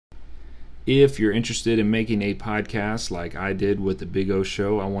If you're interested in making a podcast like I did with the Big O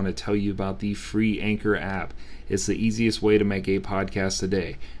Show, I want to tell you about the free Anchor app. It's the easiest way to make a podcast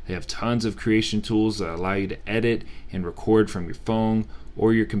today. They have tons of creation tools that allow you to edit and record from your phone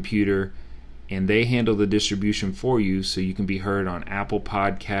or your computer, and they handle the distribution for you so you can be heard on Apple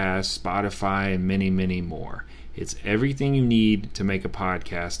Podcasts, Spotify, and many, many more. It's everything you need to make a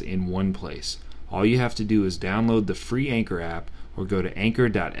podcast in one place. All you have to do is download the free Anchor app or go to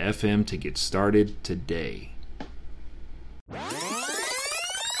anchor.fm to get started today.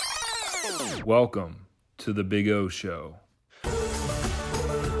 Welcome to the Big O Show.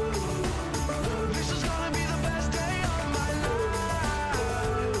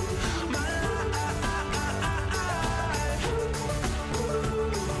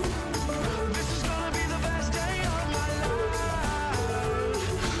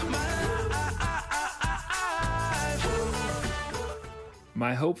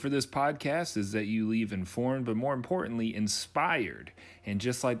 My hope for this podcast is that you leave informed, but more importantly, inspired. And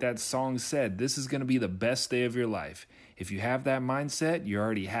just like that song said, this is going to be the best day of your life. If you have that mindset, you're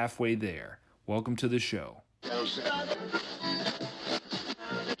already halfway there. Welcome to the show.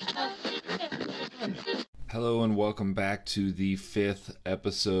 Hello and welcome back to the 5th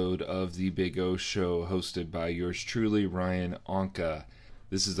episode of the Big O Show, hosted by yours truly, Ryan Onka.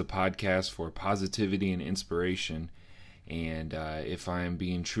 This is a podcast for positivity and inspiration. And if I am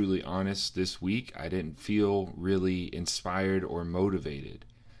being truly honest, this week I didn't feel really inspired or motivated.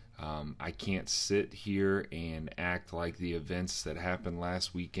 I can't sit here and act like the events that happened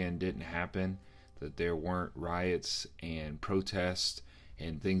last weekend didn't happen, that there weren't riots and protests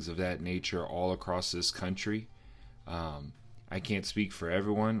and things of that nature all across this country. I can't speak for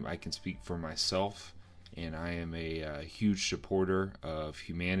everyone. I can speak for myself, and I am a huge supporter of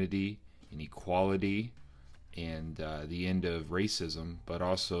humanity and equality and the end of racism, but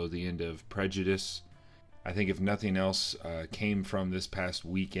also the end of prejudice. I think if nothing else came from this past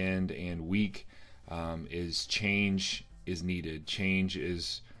weekend and week is change is needed. Change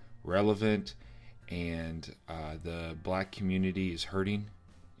is relevant, and the black community is hurting.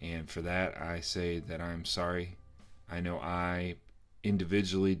 And for that, I say that I'm sorry. I know I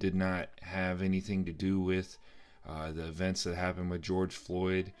individually did not have anything to do with the events that happened with George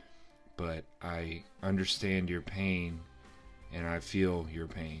Floyd, but I understand your pain, and I feel your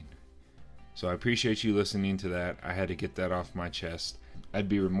pain. So I appreciate you listening to that. I had to get that off my chest. I'd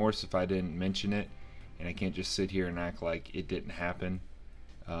be remorse if I didn't mention it, and I can't just sit here and act like it didn't happen.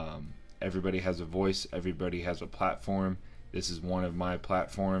 Everybody has a voice. Everybody has a platform. This is one of my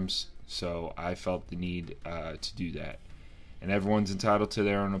platforms, so I felt the need to do that. And everyone's entitled to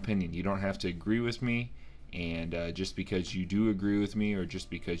their own opinion. You don't have to agree with me. And just because you do agree with me or just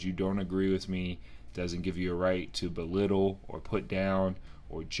because you don't agree with me doesn't give you a right to belittle or put down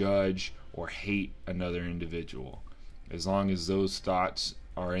or judge or hate another individual. As long as those thoughts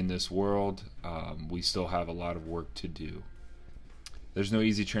are in this world, we still have a lot of work to do. There's no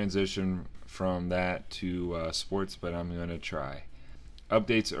easy transition from that to sports, but I'm going to try.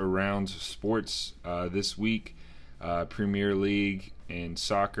 Updates around sports this week. Premier League in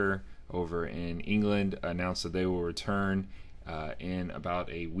soccer over in England announced that they will return in about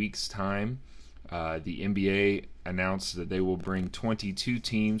a week's time. The NBA announced that they will bring 22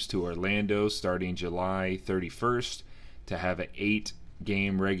 teams to Orlando starting July 31st to have an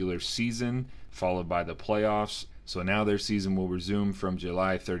 8-game regular season followed by the playoffs. So now their season will resume from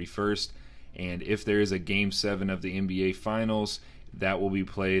July 31st. And if there is a Game 7 of the NBA Finals, that will be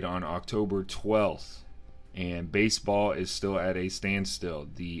played on October 12th. And baseball is still at a standstill.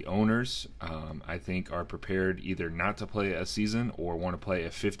 The owners, I think, are prepared either not to play a season or want to play a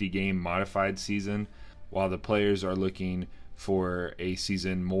 50-game modified season, while the players are looking for a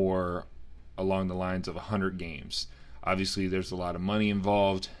season more along the lines of 100 games. Obviously, there's a lot of money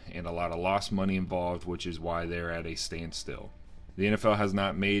involved and a lot of lost money involved, which is why they're at a standstill. The NFL has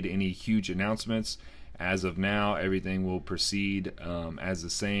not made any huge announcements. As of now, everything will proceed as the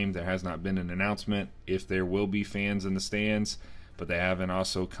same. There has not been an announcement if there will be fans in the stands, but they haven't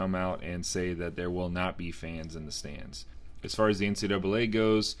also come out and say that there will not be fans in the stands. As far as the NCAA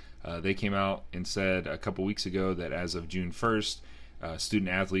goes, they came out and said a couple weeks ago that as of June 1st,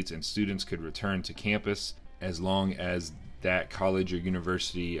 student athletes and students could return to campus as long as that college or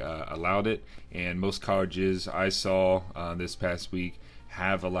university allowed it. And most colleges I saw this past week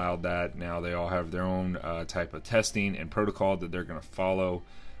have allowed that. Now they all have their own type of testing and protocol that they're going to follow,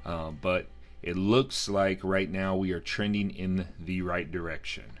 but it looks like right now we are trending in the right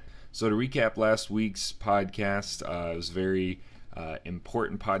direction. So to recap last week's podcast, it was a very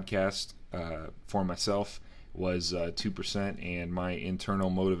important podcast for myself was 2%, and my internal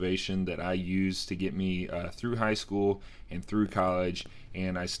motivation that I used to get me through high school and through college,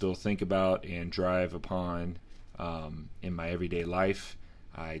 and I still think about and drive upon in my everyday life.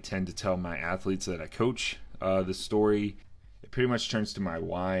 I tend to tell my athletes that I coach the story. It pretty much turns to my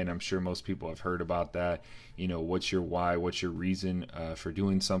why, and I'm sure most people have heard about that. What's your why? What's your reason for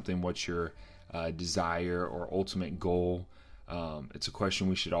doing something? What's your desire or ultimate goal? It's a question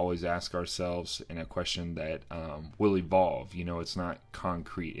we should always ask ourselves, and a question that will evolve. It's not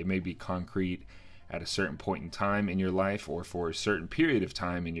concrete. It may be concrete at a certain point in time in your life or for a certain period of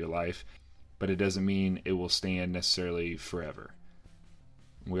time in your life, but it doesn't mean it will stand necessarily forever.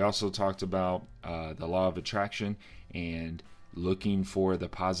 We also talked about the law of attraction and looking for the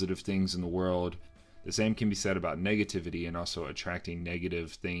positive things in the world. The same can be said about negativity and also attracting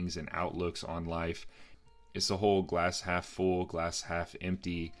negative things and outlooks on life. It's the whole glass half full, glass half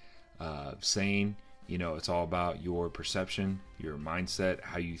empty saying. It's all about your perception, your mindset,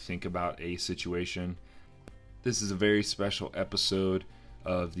 how you think about a situation. This is a very special episode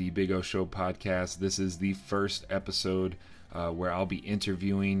of the Big O Show podcast. This is the first episode where I'll be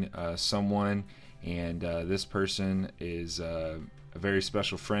interviewing someone, and this person is a very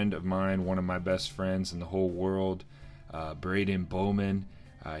special friend of mine, one of my best friends in the whole world, Braedon Bowman.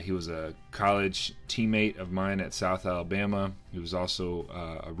 He was a college teammate of mine at South Alabama. He was also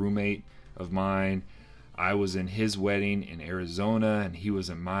a roommate of mine. I was in his wedding in Arizona, and he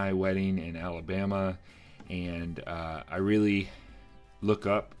was in my wedding in Alabama. And I really look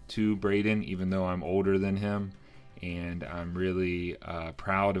up to Braedon, even though I'm older than him. And I'm really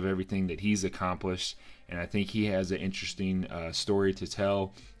proud of everything that he's accomplished. And I think he has an interesting story to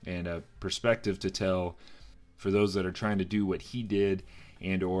tell and a perspective to tell for those that are trying to do what he did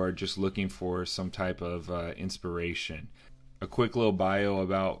and or just looking for some type of inspiration. A quick little bio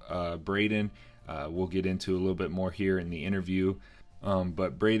about Braedon. We'll get into a little bit more here in the interview.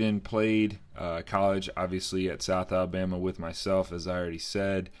 But Braedon played college, obviously, at South Alabama with myself, as I already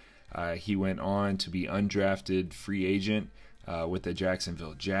said. He went on to be undrafted free agent with the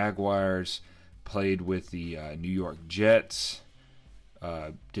Jacksonville Jaguars, played with the New York Jets,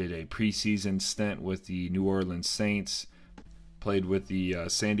 did a preseason stint with the New Orleans Saints, played with the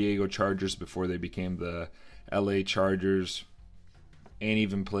San Diego Chargers before they became the LA Chargers, and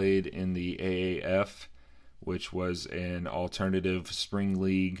even played in the AAF, which was an alternative spring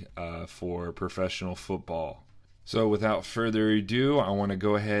league for professional football. So without further ado, I want to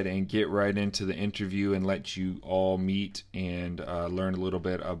go ahead and get right into the interview and let you all meet and learn a little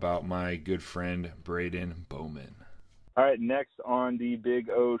bit about my good friend, Braedon Bowman. All right, next on the Big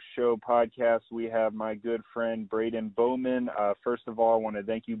O Show podcast, we have my good friend, Braedon Bowman. First of all, I want to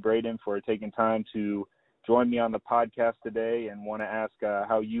thank you, Braedon, for taking time to join me on the podcast today, and want to ask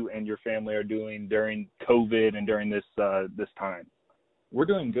how you and your family are doing during COVID and during this time. We're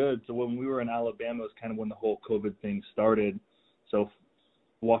doing good. So when we were in Alabama, it was kind of when the whole COVID thing started. So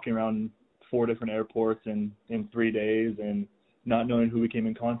walking around 4 different airports in 3 days and not knowing who we came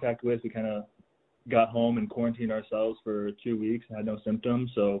in contact with, we kind of got home and quarantined ourselves for 2 weeks and had no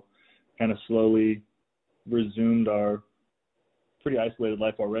symptoms. So kind of slowly resumed our pretty isolated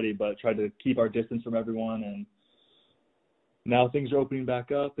life already, but tried to keep our distance from everyone. And now things are opening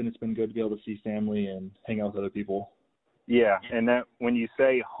back up, and it's been good to be able to see family and hang out with other people. Yeah, and that when you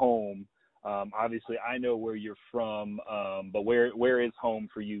say home, obviously I know where you're from, but where is home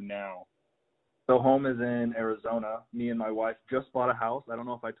for you now? So home is in Arizona. Me and my wife just bought a house. I don't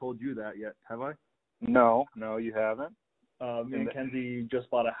know if I told you that yet, have I? No, you haven't. Me and Kenzie just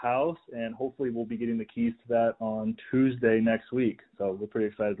bought a house, and hopefully we'll be getting the keys to that on Tuesday next week. So we're pretty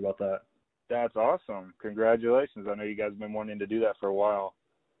excited about that. That's awesome. Congratulations. I know you guys have been wanting to do that for a while.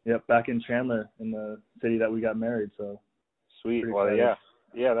 Yep, back in Chandler, in the city that we got married. So sweet. Well,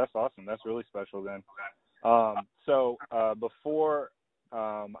 yeah, that's awesome. That's really special then. So before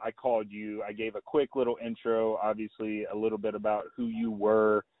I called you, I gave a quick little intro, obviously a little bit about who you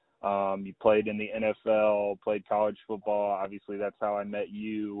were. You played in the NFL, played college football. Obviously, that's how I met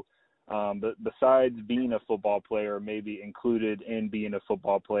you. But besides being a football player, maybe included in being a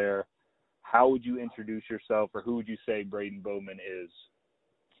football player, how would you introduce yourself, or who would you say Braedon Bowman is?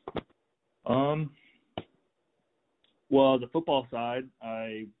 Well, the football side,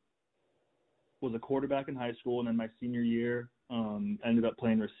 I was a quarterback in high school, and then my senior year ended up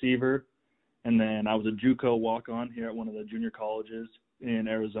playing receiver. And then I was a JUCO walk-on here at one of the junior colleges in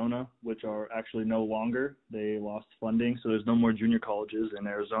Arizona, which are actually no longer. They lost funding, so there's no more junior colleges in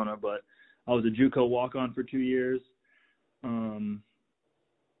Arizona. But I was a JUCO walk-on for 2 years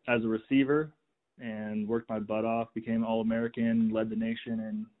as a receiver, and worked my butt off, became All-American, led the nation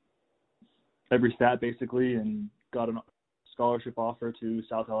in every stat basically, and got a scholarship offer to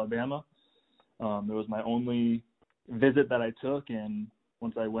South Alabama. It was my only visit that I took, and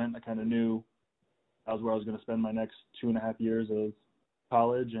once I went, I kind of knew that was where I was going to spend my next 2.5 years of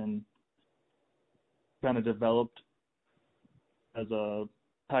college, and kind of developed as a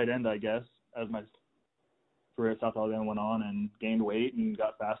tight end, I guess, as my career at South Alabama went on, and gained weight and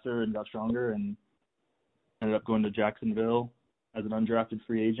got faster and got stronger, and ended up going to Jacksonville as an undrafted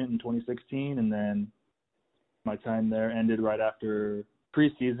free agent in 2016. And then my time there ended right after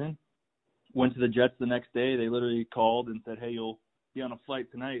preseason. Went to the Jets the next day. They literally called and said, hey, you'll be on a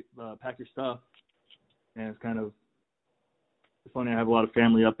flight tonight. Pack your stuff. And it's kind of funny. I have a lot of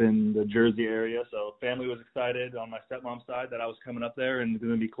family up in the Jersey area, so family was excited on my stepmom's side that I was coming up there and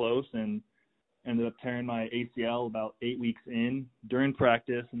going to be close, and ended up tearing my ACL about 8 weeks in during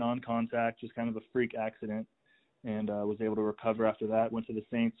practice, non-contact, just kind of a freak accident, and was able to recover after that. Went to the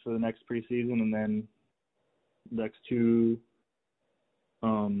Saints for the next preseason, and then the next two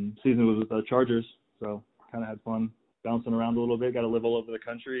season was with the Chargers, so kind of had fun bouncing around a little bit. Got to live all over the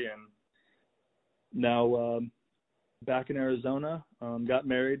country, and now back in Arizona. Got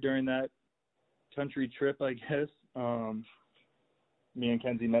married during that country trip, I guess. Me and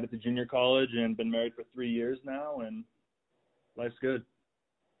Kenzie met at the junior college and been married for 3 years now, and life's good.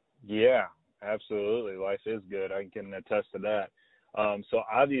 Yeah, absolutely. Life is good. I can attest to that. So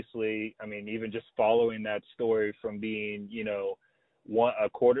obviously, I mean, even just following that story from being, you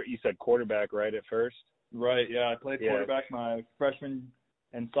said quarterback, right, at first? Right, yeah. I played quarterback my freshman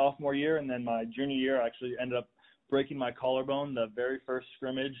and sophomore year, and then my junior year I actually ended up breaking my collarbone the very first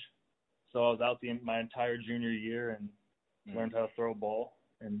scrimmage. So I was out my entire junior year and learned how to throw a ball.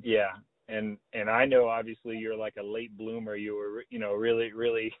 And yeah, and I know obviously you're like a late bloomer. You were, really,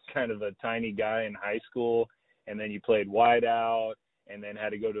 really kind of a tiny guy in high school, and then you played wide out, and then had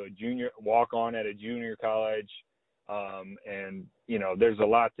to go to walk on at a junior college. And there's a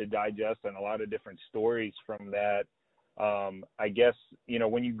lot to digest and a lot of different stories from that. I guess,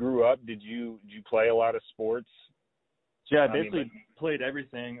 when you grew up, did you play a lot of sports? Yeah, I basically played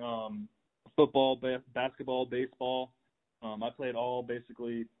everything, football, basketball, baseball. I played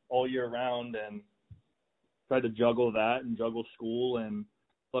basically all year round, and tried to juggle that and juggle school. And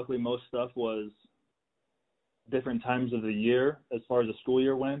luckily most stuff was different times of the year as far as the school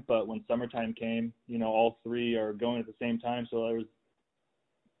year went. But when summertime came, all three are going at the same time. So there was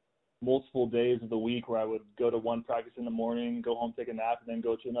multiple days of the week where I would go to one practice in the morning, go home, take a nap, and then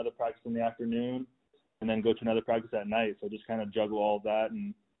go to another practice in the afternoon, and then go to another practice at night. So just kind of juggle all of that,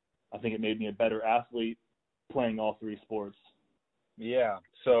 and I think it made me a better athlete playing all three sports. Yeah.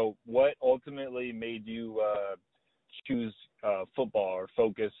 So what ultimately made you choose football, or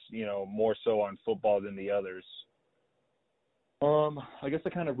focus, more so on football than the others? I guess I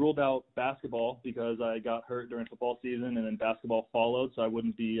kind of ruled out basketball because I got hurt during football season, and then basketball followed, so I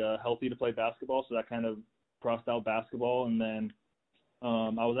wouldn't be healthy to play basketball. So that kind of crossed out basketball. And then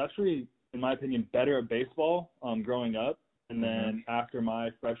I was actually, in my opinion, better at baseball growing up. And then after my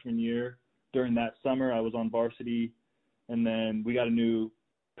freshman year, during that summer, I was on varsity, and then we got a new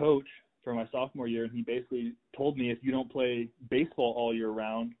coach for my sophomore year, and he basically told me, if you don't play baseball all year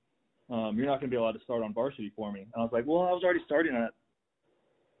round, you're not going to be allowed to start on varsity for me. And I was like, well, I was already starting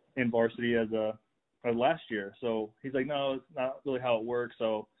in varsity as last year. So he's like, no, it's not really how it works.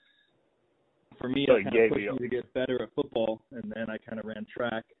 So for me, it kind of pushed me to get better at football, and then I kind of ran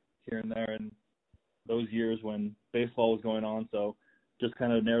track here and there in those years when baseball was going on. So just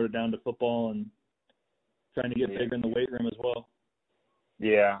kind of narrowed it down to football and trying to get bigger in the weight room as well.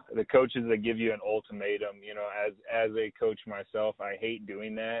 Yeah, the coaches that give you an ultimatum, as a coach myself, I hate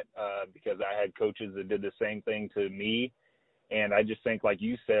doing that because I had coaches that did the same thing to me. And I just think, like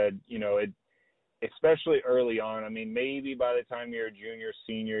you said, especially early on, I mean, maybe by the time you're a junior,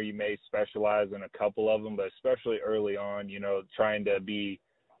 senior, you may specialize in a couple of them, but especially early on, trying to be,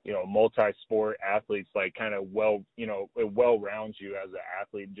 multi-sport athletes, like kind of it well rounds you as an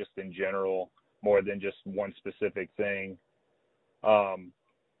athlete just in general, more than just one specific thing.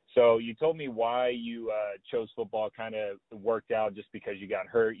 So you told me why you chose football. Kind of worked out just because you got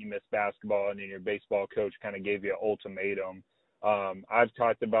hurt, you missed basketball, and then your baseball coach kind of gave you an ultimatum. I've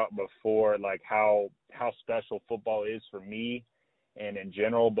talked about before, like how special football is for me and in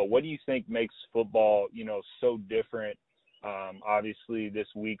general, but what do you think makes football, so different? Obviously this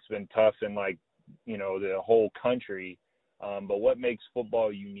week's been tough in the whole country. But what makes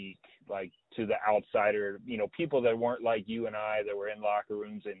football unique, like to the outsider, people that weren't like you and I, that were in locker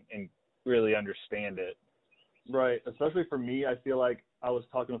rooms and really understand it? Right. Especially for me, I feel like I was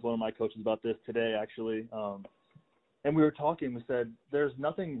talking with one of my coaches about this today, actually. And we were talking, we said, there's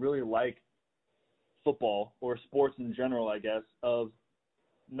nothing really like football or sports in general, I guess, of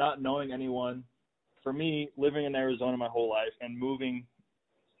not knowing anyone. For me, living in Arizona my whole life and moving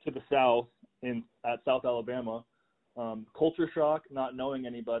to the South at South Alabama, culture shock, not knowing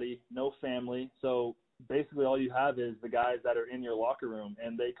anybody, no family. So basically all you have is the guys that are in your locker room,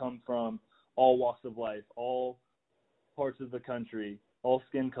 and they come from all walks of life, all parts of the country, all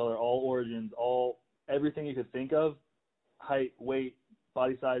skin color, all origins, everything you could think of, height, weight,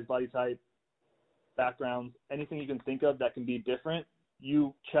 body size, body type, backgrounds, anything you can think of that can be different,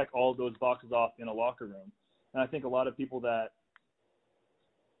 you check all those boxes off in a locker room. And I think a lot of people that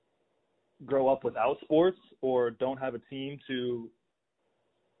grow up without sports or don't have a team to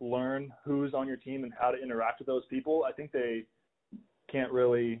learn who's on your team and how to interact with those people, I think they can't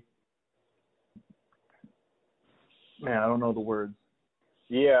really, I don't know the words.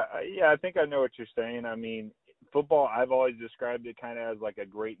 Yeah, I think I know what you're saying. I mean, football, I've always described it kind of as like a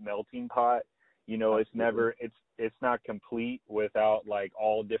great melting pot. You know, it's not complete without like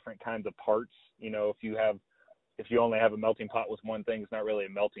all different kinds of parts. You know, if you only have a melting pot with one thing, it's not really a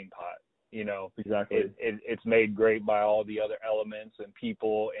melting pot. You know, exactly. It's made great by all the other elements and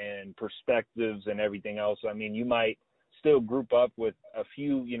people and perspectives and everything else. I mean, you might still group up with a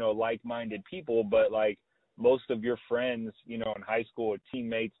few, you know, like-minded people, but like most of your friends, you know, in high school,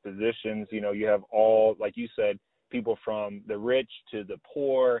 teammates, positions, you know, you have all, like you said, people from the rich to the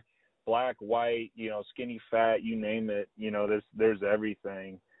poor, black, white, you know, skinny, fat, you name it, you know, there's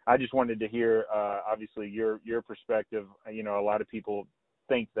everything. I just wanted to hear, obviously, your perspective. You know, a lot of people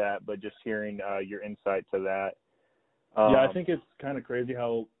think that, but just hearing your insight to that. Yeah, I think it's kind of crazy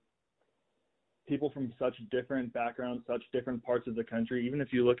how people from such different backgrounds, such different parts of the country, even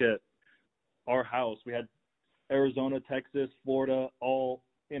if you look at our house, we had Arizona, Texas, Florida, all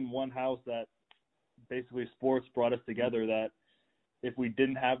in one house, that basically sports brought us together, that if we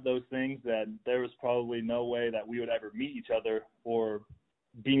didn't have those things, that there was probably no way that we would ever meet each other or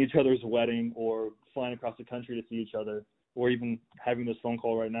be in each other's wedding or flying across the country to see each other or even having this phone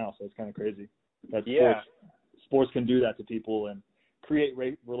call right now. So it's kind of crazy that sports can do that to people and create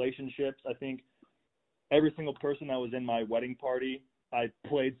relationships. I think every single person that was in my wedding party, I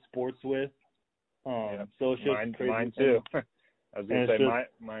played sports with. So it's just crazy. Mine too. I was going to say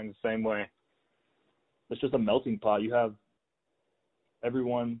mine's the same way. It's just a melting pot. You have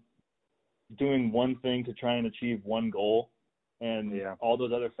everyone doing one thing to try and achieve one goal, and all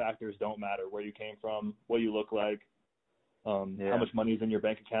those other factors don't matter. Where you came from, what you look like, how much money is in your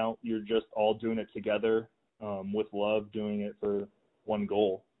bank account. You're just all doing it together with love, doing it for one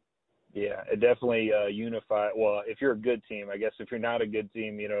goal. Yeah, it definitely unified. Well, if you're a good team, I guess if you're not a good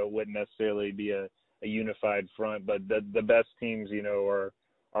team, you know, it wouldn't necessarily be a unified front. But the best teams, you know,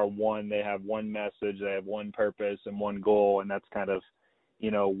 are one. They have one message, they have one purpose and one goal, and that's kind of,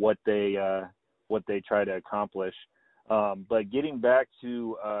 you know, what they try to accomplish. But getting back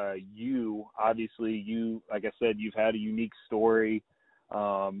to you, obviously, you, like I said, you've had a unique story.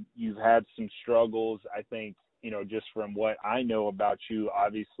 You've had some struggles. I think, you know, just from what I know about you,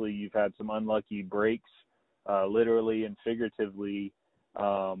 obviously you've had some unlucky breaks, literally and figuratively,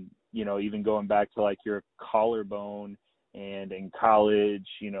 you know, even going back to like your collarbone and in college,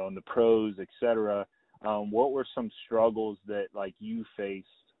 you know, in the pros, et cetera. What were some struggles that like you faced?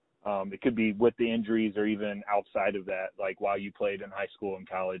 It could be with the injuries or even outside of that, like while you played in high school and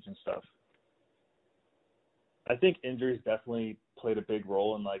college and stuff. I think injuries definitely played a big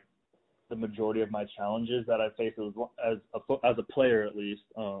role in like the majority of my challenges that I faced as a player, at least,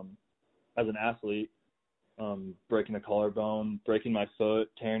 as an athlete, breaking a collarbone, breaking my foot,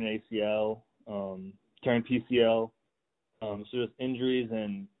 tearing an ACL, tearing PCL. So just injuries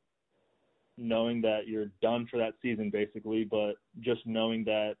and knowing that you're done for that season, basically, but just knowing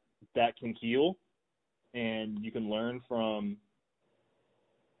that that can heal and you can learn from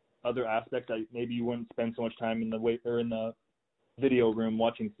other aspects that maybe you wouldn't spend so much time in the video room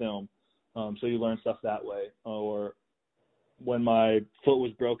watching film. So you learn stuff that way. Or when my foot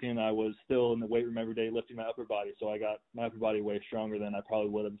was broken, I was still in the weight room every day lifting my upper body. So I got my upper body way stronger than I probably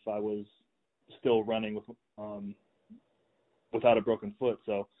would have if I was still running without a broken foot.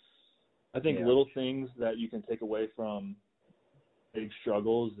 So I think little things that you can take away from big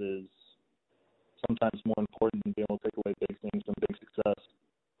struggles is sometimes more important than being able to take away big things from big success.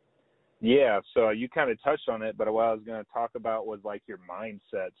 Yeah, so you kind of touched on it, but what I was going to talk about was like your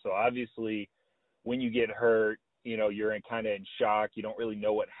mindset. So obviously when you get hurt, you know, you're kind of in shock. You don't really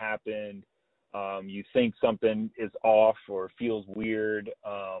know what happened. You think something is off or feels weird.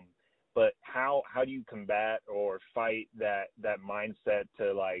 But how do you combat or fight that mindset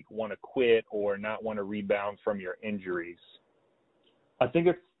to like want to quit or not want to rebound from your injuries? I think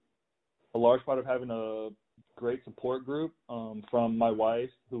it's a large part of having a great support group from my wife,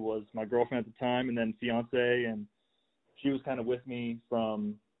 who was my girlfriend at the time, and then fiance, and she was kind of with me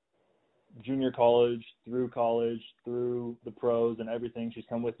from junior college, through the pros and everything. She's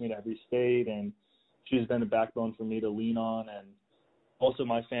come with me to every state, and she's been a backbone for me to lean on. And also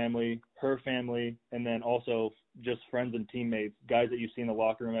my family, her family, and then also just friends and teammates, guys that you see in the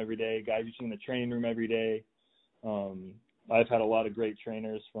locker room every day, guys you see in the training room every day. I've had a lot of great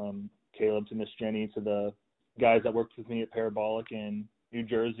trainers, from Caleb to Miss Jenny to the guys that worked with me at Parabolic in New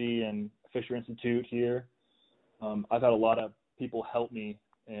Jersey and Fisher Institute here. I've had a lot of people help me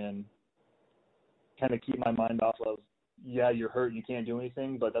and kind of keep my mind off of, yeah, you're hurt, you can't do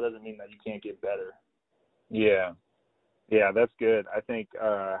anything, but that doesn't mean that you can't get better. Yeah. Yeah, that's good. I think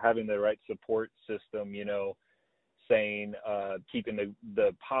having the right support system, you know, saying keeping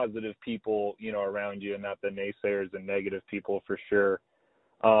the positive people, you know, around you and not the naysayers and negative people, for sure.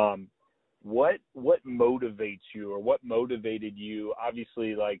 What motivates you, or what motivated you?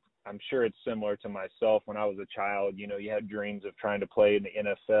 Obviously, like, I'm sure it's similar to myself. When I was a child, you know, you had dreams of trying to play in the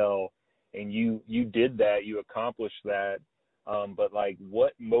NFL, and you did that, you accomplished that. But like,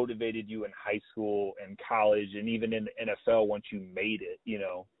 what motivated you in high school and college and even in the NFL once you made it, you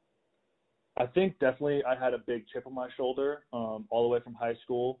know? I think definitely I had a big chip on my shoulder, all the way from high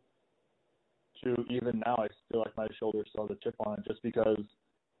school to even now. I feel like my shoulder still has a chip on it, just because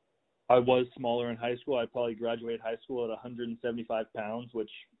I was smaller in high school. I probably graduated high school at 175 pounds,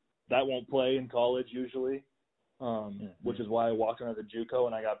 which that won't play in college usually, which is why I walked around as a JUCO,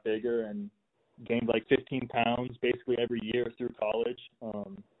 and I got bigger and gained like 15 pounds basically every year through college.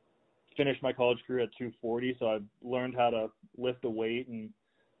 Finished my college career at 240, so I've learned how to lift a weight and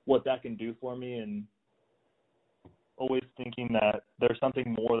what that can do for me, and always thinking that there's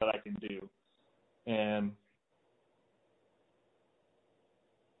something more that I can do. And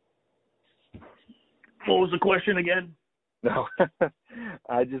what was the question again? No,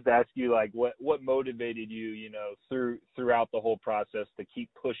 I just asked you, like, what motivated you, you know, throughout the whole process to keep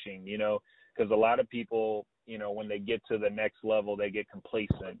pushing, you know, because a lot of people, you know, when they get to the next level, they get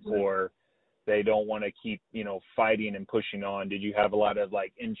complacent, or they don't want to keep, you know, fighting and pushing on. Did you have a lot of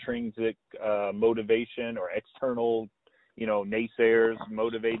like intrinsic motivation, or external, you know, naysayers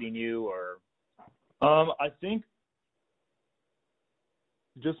motivating you, or? I think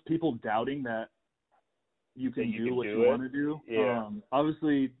just people doubting that you can do what you want to do. Yeah.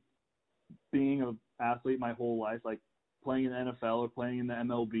 Obviously, being an athlete my whole life, like playing in the NFL or playing in the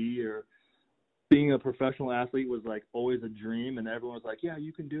MLB or being a professional athlete was like always a dream, and everyone was like, yeah,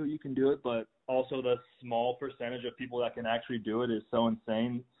 you can do it. But also the small percentage of people that can actually do it is so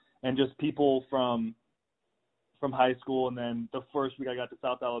insane. And just people from high school, and then the first week I got to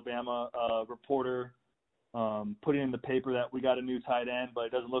South Alabama, a reporter putting in the paper that we got a new tight end, but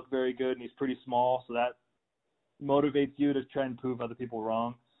it doesn't look very good and he's pretty small, so that motivates you to try and prove other people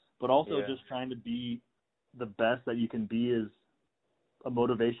wrong. But also just trying to be the best that you can be is a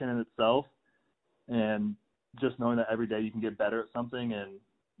motivation in itself, and just knowing that every day you can get better at something and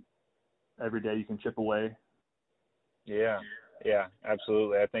every day you can chip away. Yeah,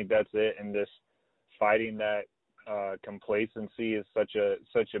 absolutely. I think that's it. And just fighting that complacency is such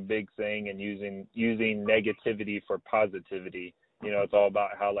a big thing, and using negativity for positivity. You know, it's all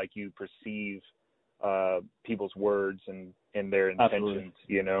about how, like, you perceive people's words and their intentions. Absolutely.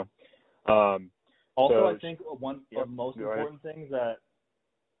 You know. Also, I think one of the most important things that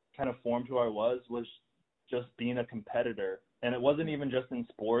kind of formed who I was just being a competitor. And it wasn't even just in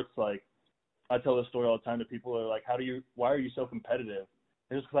sports. Like, I tell this story all the time to people who are like, why are you so competitive?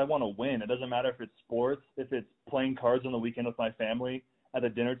 It's just because I want to win. It doesn't matter if it's sports, if it's playing cards on the weekend with my family at the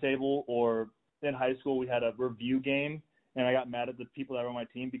dinner table, or in high school we had a review game and I got mad at the people that were on my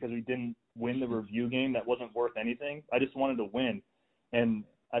team because we didn't win the review game that wasn't worth anything. I just wanted to win. And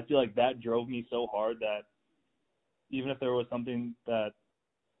I feel like that drove me so hard that even if there was something that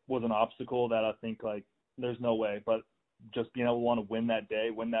was an obstacle that I think, like, there's no way, but just being able to want to win that day,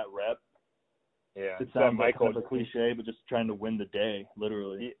 win that rep. Yeah. It sounds like kind of a cliche, but just trying to win the day,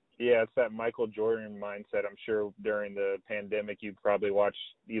 literally. Yeah, it's that Michael Jordan mindset. I'm sure during the pandemic you probably watched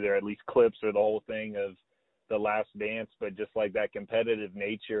either at least clips or the whole thing of The Last Dance, but just like that competitive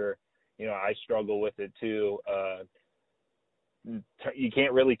nature, you know, I struggle with it too. You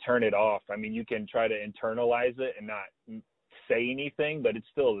can't really turn it off. I mean, you can try to internalize it and not say anything, but it's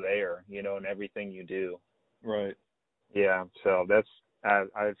still there, you know, in everything you do. Right. Yeah. So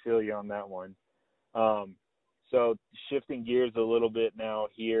I feel you on that one. So shifting gears a little bit now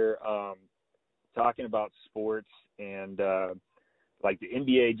here, talking about sports, and like the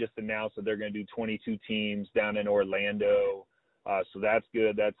NBA just announced that they're going to do 22 teams down in Orlando. So that's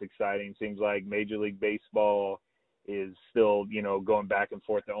good. That's exciting. Seems like Major League Baseball is still, going back and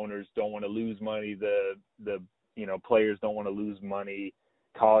forth. The owners don't want to lose money. The players don't want to lose money.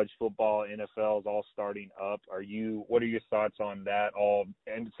 College football, NFL is all starting up. What are your thoughts on that all?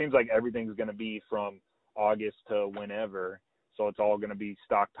 And it seems like everything's going to be from August to whenever. So it's all going to be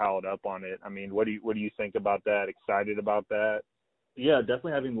stockpiled up on it. I mean, what do you think about that? Excited about that? Yeah,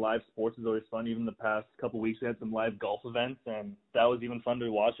 definitely having live sports is always fun. Even the past couple of weeks, we had some live golf events, and that was even fun to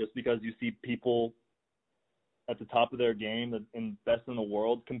watch just because you see people at the top of their game and best in the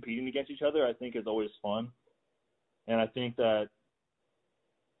world competing against each other. I think is always fun. And I think that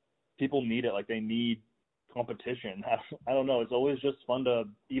people need it. Like, they need competition. I don't know. It's always just fun to,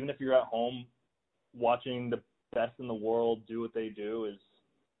 even if you're at home, watching the best in the world do what they do is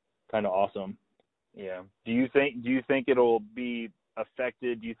kind of awesome. Yeah. Do you think it'll be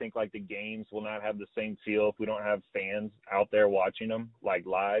affected? Do you think like the games will not have the same feel if we don't have fans out there watching them like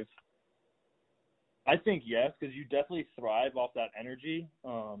live? I think yes, because you definitely thrive off that energy.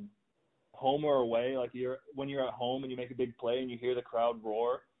 Home or away, like when you're at home and you make a big play and you hear the crowd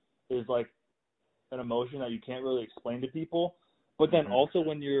roar, is like an emotion that you can't really explain to people. But then also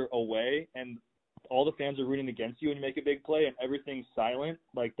when you're away and all the fans are rooting against you and you make a big play and everything's silent,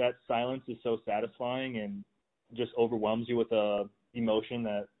 like that silence is so satisfying and just overwhelms you with a emotion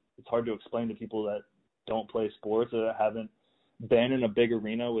that it's hard to explain to people that don't play sports or that haven't been in a big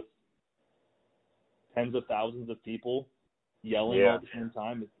arena with tens of thousands of people yelling all at the same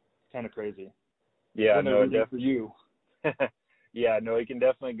time. It's kind of crazy. Yeah, no, definitely for you. Yeah, no, it can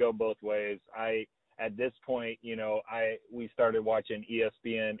definitely go both ways. At this point, we started watching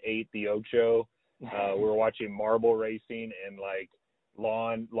ESPN 8, the Ocho. We were watching marble racing and like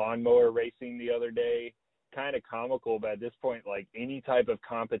lawnmower racing the other day. Kind of comical, but at this point, like any type of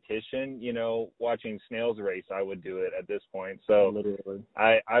competition, watching snails race, I would do it at this point. So literally,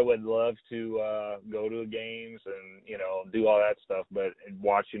 I would love to go to games and do all that stuff, but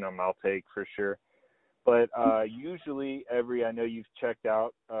watching them I'll take for sure. But usually I know you've checked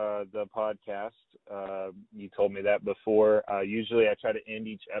out the podcast. You told me that before. Usually I try to end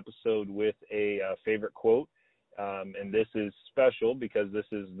each episode with a favorite quote. And this is special because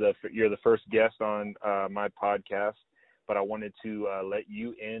you're the first guest on my podcast, but I wanted to let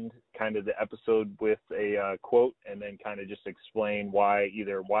you end kind of the episode with a quote and then kind of just explain why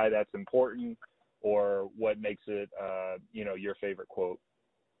that's important or what makes it, your favorite quote.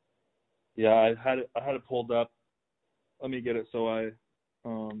 Yeah, I had it pulled up. Let me get it so I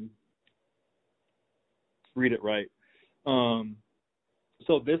read it right.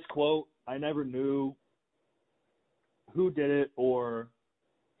 So this quote, I never knew who did it or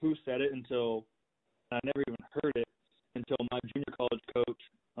who said it until I never even heard it until my junior college coach,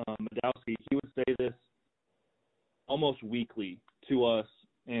 Madowski. He would say this almost weekly to us,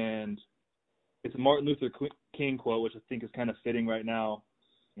 and it's a Martin Luther King quote, which I think is kind of fitting right now.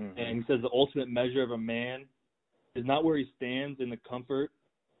 Mm-hmm. And he says the ultimate measure of a man is not where he stands in the comfort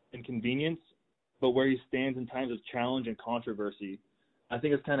and convenience, but where he stands in times of challenge and controversy. I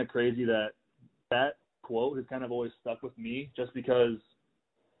think it's kind of crazy that quote has kind of always stuck with me just because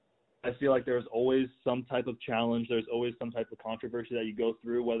I feel like there's always some type of challenge. There's always some type of controversy that you go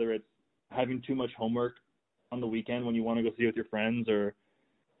through, whether it's having too much homework on the weekend when you want to go see with your friends or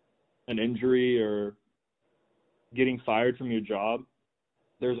an injury or getting fired from your job.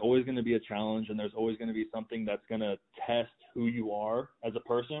 There's always going to be a challenge and there's always going to be something that's going to test who you are as a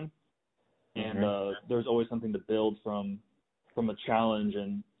person. Mm-hmm. And there's always something to build from a challenge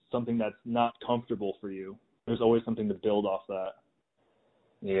and something that's not comfortable for you. There's always something to build off that.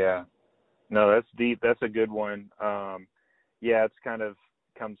 Yeah. No, that's deep. That's a good one. It's kind of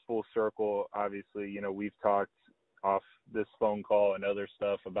comes full circle. Obviously, we've talked off this phone call and other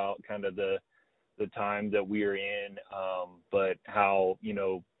stuff about kind of the time that we're in, but how,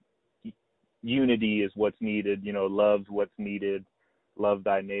 unity is what's needed, love's what's needed, love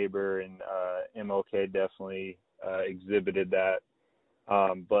thy neighbor, and MLK definitely exhibited that.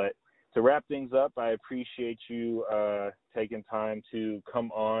 But to wrap things up, I appreciate you taking time to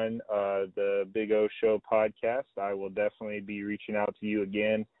come on the Big O Show podcast. I will definitely be reaching out to you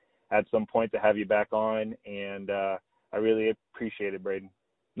again at some point to have you back on, and I really appreciate it, Braedon.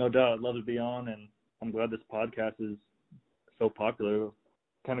 No doubt. I'd love to be on, and I'm glad this podcast is so popular.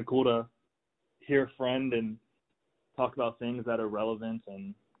 Kind of cool to hear a friend and talk about things that are relevant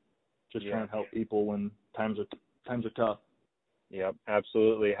and just trying to help people when times are tough. Yep,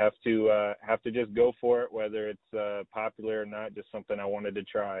 absolutely. Have to just go for it, whether it's popular or not. Just something I wanted to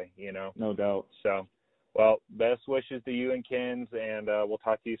try, No doubt. So, well, best wishes to you and Ken's, and we'll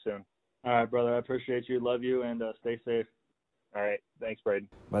talk to you soon. All right, brother. I appreciate you. Love you, and stay safe. All right. Thanks, Braedon.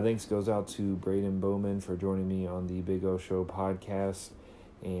 My thanks goes out to Braedon Bowman for joining me on the Big O Show podcast.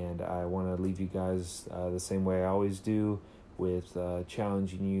 And I want to leave you guys the same way I always do, with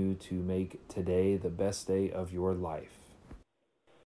challenging you to make today the best day of your life.